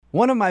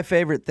One of my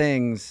favorite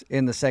things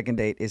in the second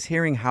date is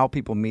hearing how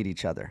people meet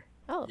each other.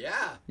 Oh. Yeah.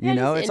 You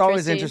know, it's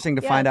always interesting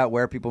to Yeah. find out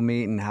where people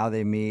meet and how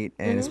they meet.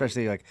 And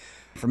especially like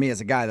for me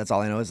as a guy, that's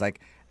all I know is like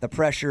the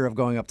pressure of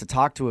going up to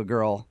talk to a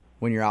girl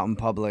when you're out in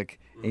public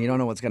and you don't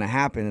know what's going to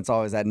happen. It's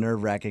always that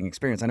nerve-wracking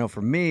experience. I know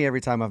for me,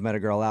 every time I've met a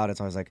girl out, it's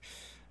always like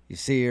you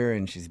see her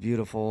and she's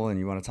beautiful and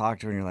you want to talk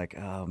to her and you're like,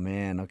 oh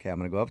man, okay, I'm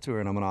going to go up to her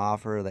and I'm going to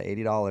offer her the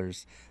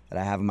 $80 that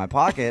I have in my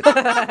pocket. And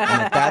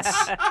if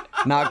that's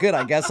not good,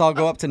 I guess I'll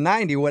go up to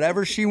 90,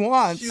 whatever she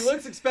wants. She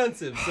looks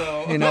expensive,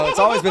 so. You know, it's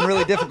always been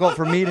really difficult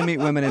for me to meet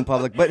women in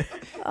public, but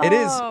it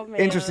is man.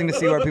 interesting to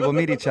see where people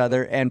meet each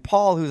other. And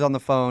Paul, who's on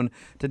the phone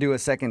to do a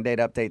second date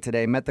update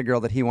today, met the girl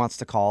that he wants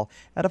to call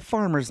at a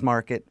farmer's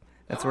market.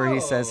 That's where he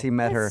says he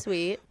met her. That's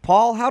sweet.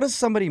 Paul, how does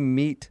somebody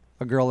meet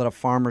a girl at a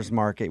farmer's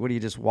market? What, are you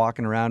just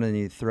walking around and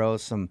you throw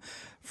some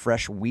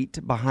fresh wheat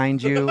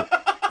behind you?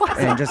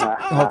 And just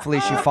hopefully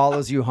she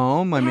follows you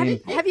home? I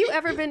mean, Have you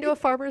ever been to a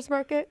farmer's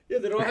market? Yeah,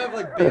 they don't have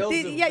like bales of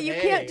Yeah, you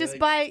hay, can't just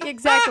like- buy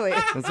exactly.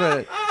 that's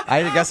what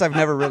I guess I've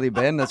never really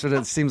been. That's what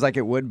it seems like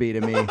it would be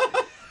to me.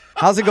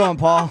 How's it going,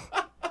 Paul?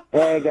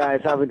 Hey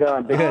guys, how's it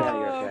going? Big fan of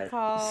yours, Oh, guys.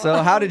 Paul.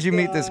 So how did you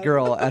meet this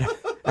girl at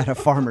a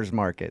farmer's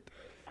market?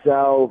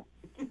 So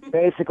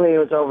basically, it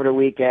was over the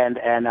weekend,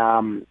 and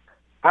I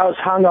was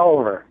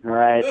hungover. All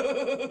right,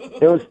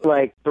 it was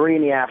like 3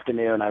 in the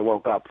afternoon. I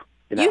woke up.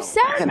 You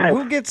sound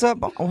Who gets up?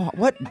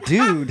 What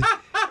dude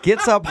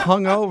gets up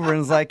hungover and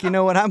is like, you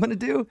know what I'm going to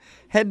do?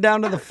 Head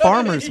down to the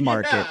farmer's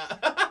market.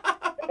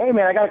 Hey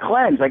man, I got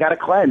to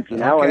cleanse. You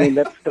know, Okay. I mean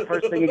that's the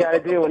first thing you got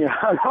to do when you're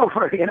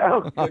hungover. You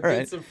know, All Get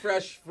right. some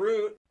fresh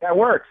fruit. that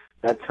works.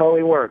 That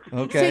totally works.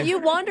 Okay. So you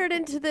wandered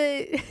into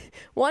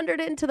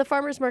the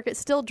farmer's market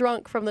still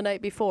drunk from the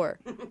night before.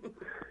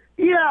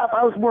 Yeah,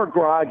 I was more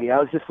groggy. I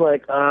was just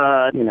like,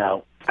 you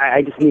know,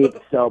 I just need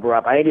to sober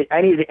up. I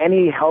needed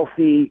any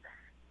healthy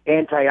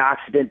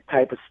antioxidant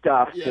type of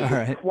stuff to All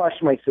right. flush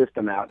my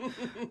system out.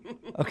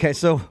 Okay,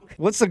 so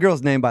what's the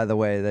girl's name, by the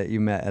way, that you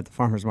met at the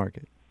farmer's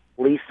market?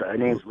 Lisa, her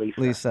name's Lisa.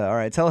 Lisa. All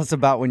right, tell us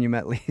about when you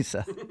met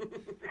Lisa.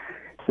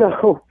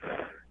 So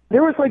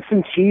there was like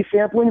some cheese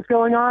samplings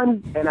going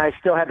on, and I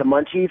still had the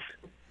munchies,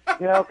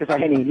 you know, because I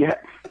hadn't eaten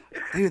yet.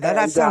 Dude, that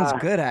And, sounds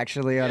good,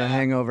 actually, on a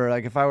hangover.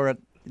 Like, if I were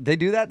they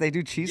do that? They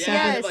do cheese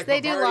sampling? Yes, they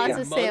do Bavaria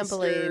lots of Munster,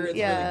 sampling, it's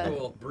yeah. Really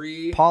cool.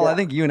 Brie. Paul, I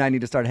think you and I need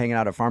to start hanging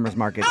out at farmer's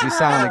markets. You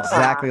sound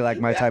exactly like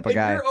my type of And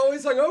guy. you're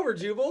always hungover,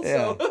 Jubal,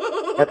 so.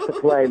 That's the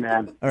play,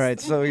 man. All right,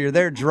 so you're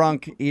there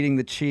drunk, eating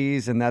the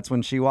cheese, and that's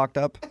when she walked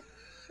up?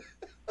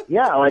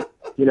 Yeah, like,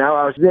 you know,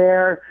 I was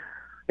there.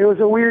 It was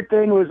a weird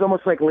thing. It was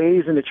almost like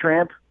Ladies and the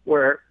Tramp,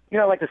 where, you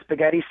know, like the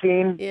spaghetti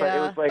scene, but it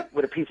Yeah. was like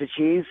with a piece of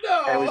cheese.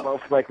 No. And we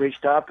both like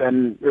reached up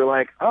and we were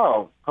like,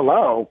 oh,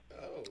 hello.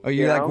 Oh,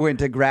 you You like know? went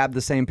to grab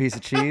the same piece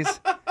of cheese?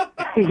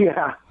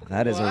 Yeah.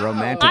 That is a Wow.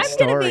 romantic I'm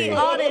story.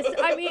 gonna be honest.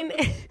 I mean,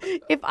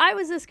 if I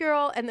was this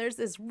girl and there's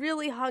this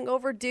really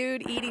hungover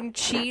dude eating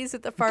cheese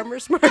at the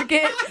farmer's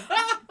market,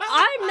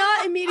 I'm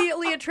not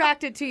immediately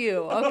attracted to you.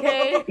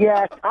 Okay?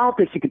 Yeah, I don't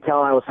think she could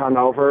tell I was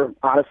hungover,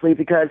 honestly,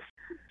 because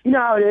you know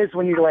how it is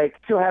when you like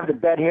still have the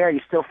bed hair,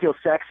 you still feel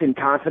sexy and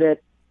confident,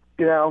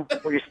 you know,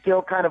 where you're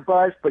still kind of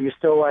buzzed, but you're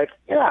still like,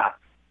 yeah,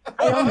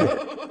 I own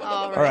it.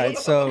 All All right,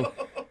 so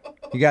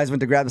you guys went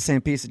to grab the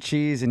same piece of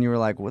cheese, and you were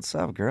like, what's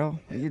up, girl?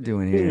 What are you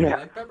doing here? Yeah.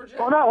 Like pepper jack?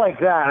 Well, not like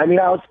that. I mean,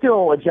 I was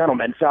still a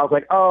gentleman, so I was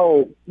like,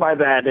 oh, my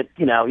bad,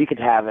 you know, you could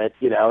have it,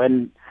 you know,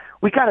 and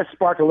we kind of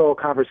sparked a little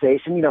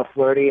conversation, you know,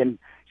 flirty, and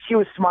she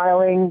was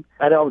smiling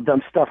at all the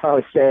dumb stuff I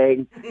was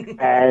saying,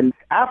 and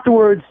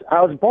afterwards,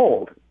 I was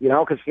bold, you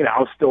know, because, you know, I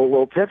was still a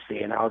little tipsy,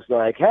 and I was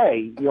like,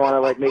 hey, you want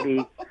to, like,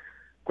 maybe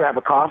grab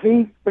a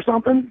coffee or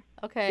something,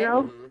 Okay. you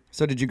know?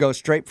 So did you go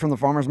straight from the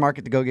farmer's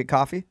market to go get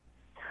coffee?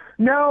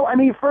 No, I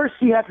mean, first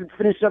she had to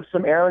finish up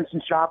some errands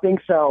and shopping,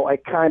 so I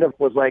kind of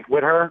was like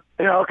with her,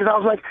 you know, because I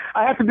was like,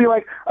 I have to be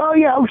like, oh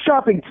yeah, I'm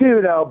shopping too,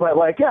 though, but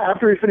like, yeah,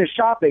 after we finished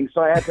shopping,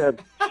 so I had to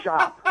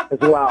shop as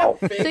well.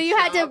 So you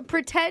had to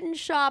pretend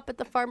shop at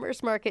the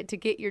farmer's market to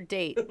get your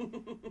date.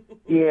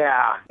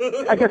 Yeah,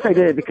 I guess I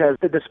did because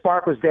the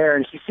spark was there,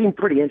 and she seemed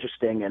pretty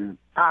interesting, and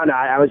I don't know,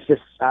 I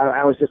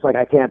was just like,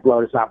 I can't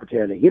blow this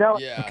opportunity, you know?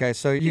 Yeah. Okay,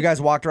 so you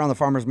guys walked around the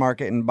farmer's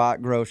market and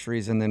bought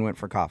groceries and then went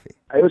for coffee.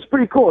 It was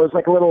pretty cool. It was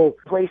like a little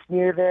place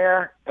near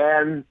there,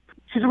 and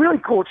she's a really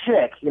cool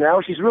chick, you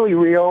know? She's really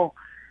real.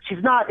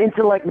 She's not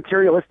into, like,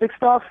 materialistic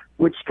stuff,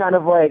 which kind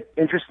of, like,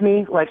 interests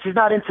me. Like, she's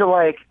not into,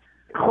 like,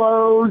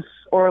 clothes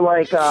or,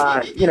 like,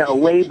 you know,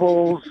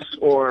 labels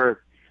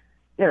or,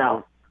 you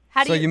know.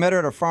 How do So you met her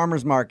at a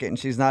farmer's market, and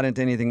she's not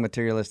into anything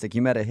materialistic.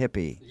 You met a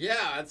hippie.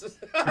 Yeah, it's just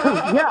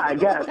Yeah, I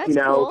guess, That's you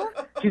know.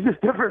 cool. She's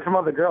just different from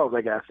other girls, I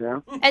guess, you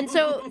know? And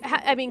so,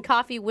 I mean,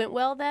 coffee went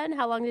well then?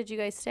 How long did you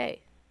guys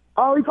stay?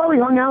 Oh, we probably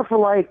hung out for,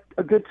 like,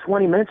 a good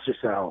 20 minutes or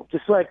so,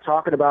 just, like,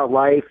 talking about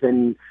life.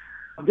 And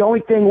the only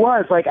thing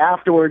was, like,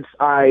 afterwards,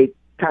 I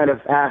kind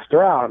of asked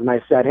her out, and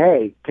I said,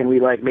 hey, can we,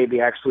 like,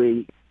 maybe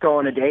actually go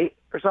on a date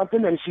or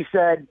something? And she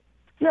said,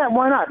 yeah,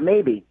 why not?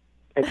 Maybe.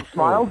 And she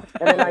smiled,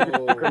 and then I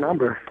just took her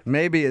number.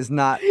 Maybe is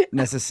not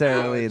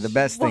necessarily the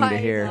best thing to Why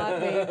hear. not,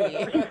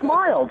 maybe? She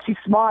smiled. She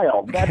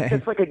smiled. Okay.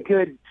 That's like a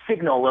good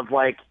signal of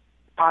like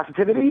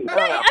positivity.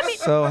 I mean,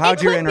 So it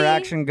how'd your could be.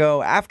 interaction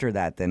go after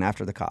that then,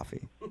 after the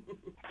coffee?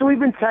 So we've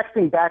been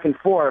texting back and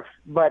forth,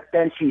 but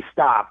then she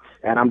stopped,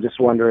 and I'm just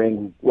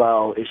wondering,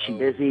 well, is she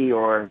busy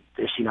or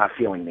is she not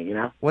feeling me, you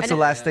know? What's the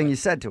last thing you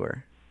said to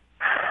her?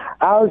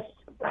 I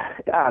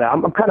don't know,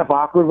 I'm kind of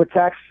awkward with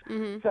text.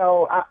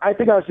 So I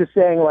think I was just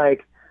saying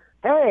like,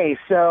 hey,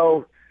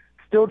 so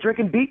still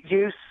drinking beet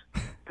juice?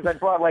 Because I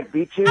brought like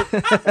beet juice.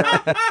 And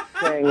I was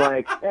saying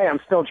like, hey, I'm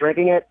still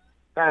drinking it.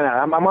 I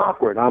don't know, I'm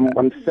awkward. I'm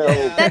so...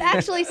 That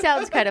actually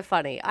sounds kind of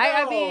funny.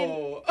 I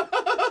mean,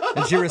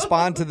 Did she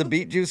respond to the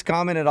beet juice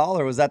comment at all,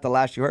 or was that the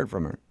last you heard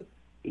from her?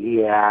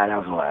 Yeah, that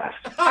was the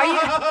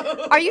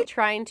last. are you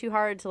trying too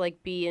hard to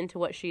like be into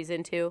what she's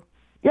into?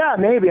 Yeah,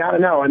 maybe. I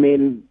don't know. I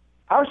mean,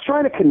 I was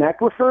trying to connect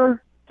with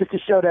her just to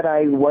show that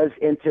I was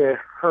into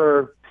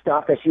her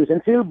stuff that she was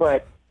into,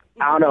 but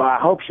I don't know. I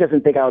hope she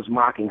doesn't think I was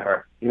mocking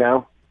her, you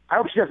know? I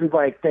hope she doesn't,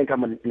 like, think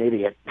I'm an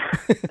idiot.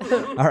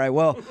 All right,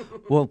 well,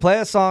 we'll play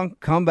a song,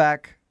 come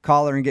back,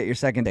 call her, and get your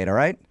second date, all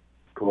right?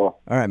 Cool.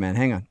 All right, man,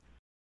 hang on.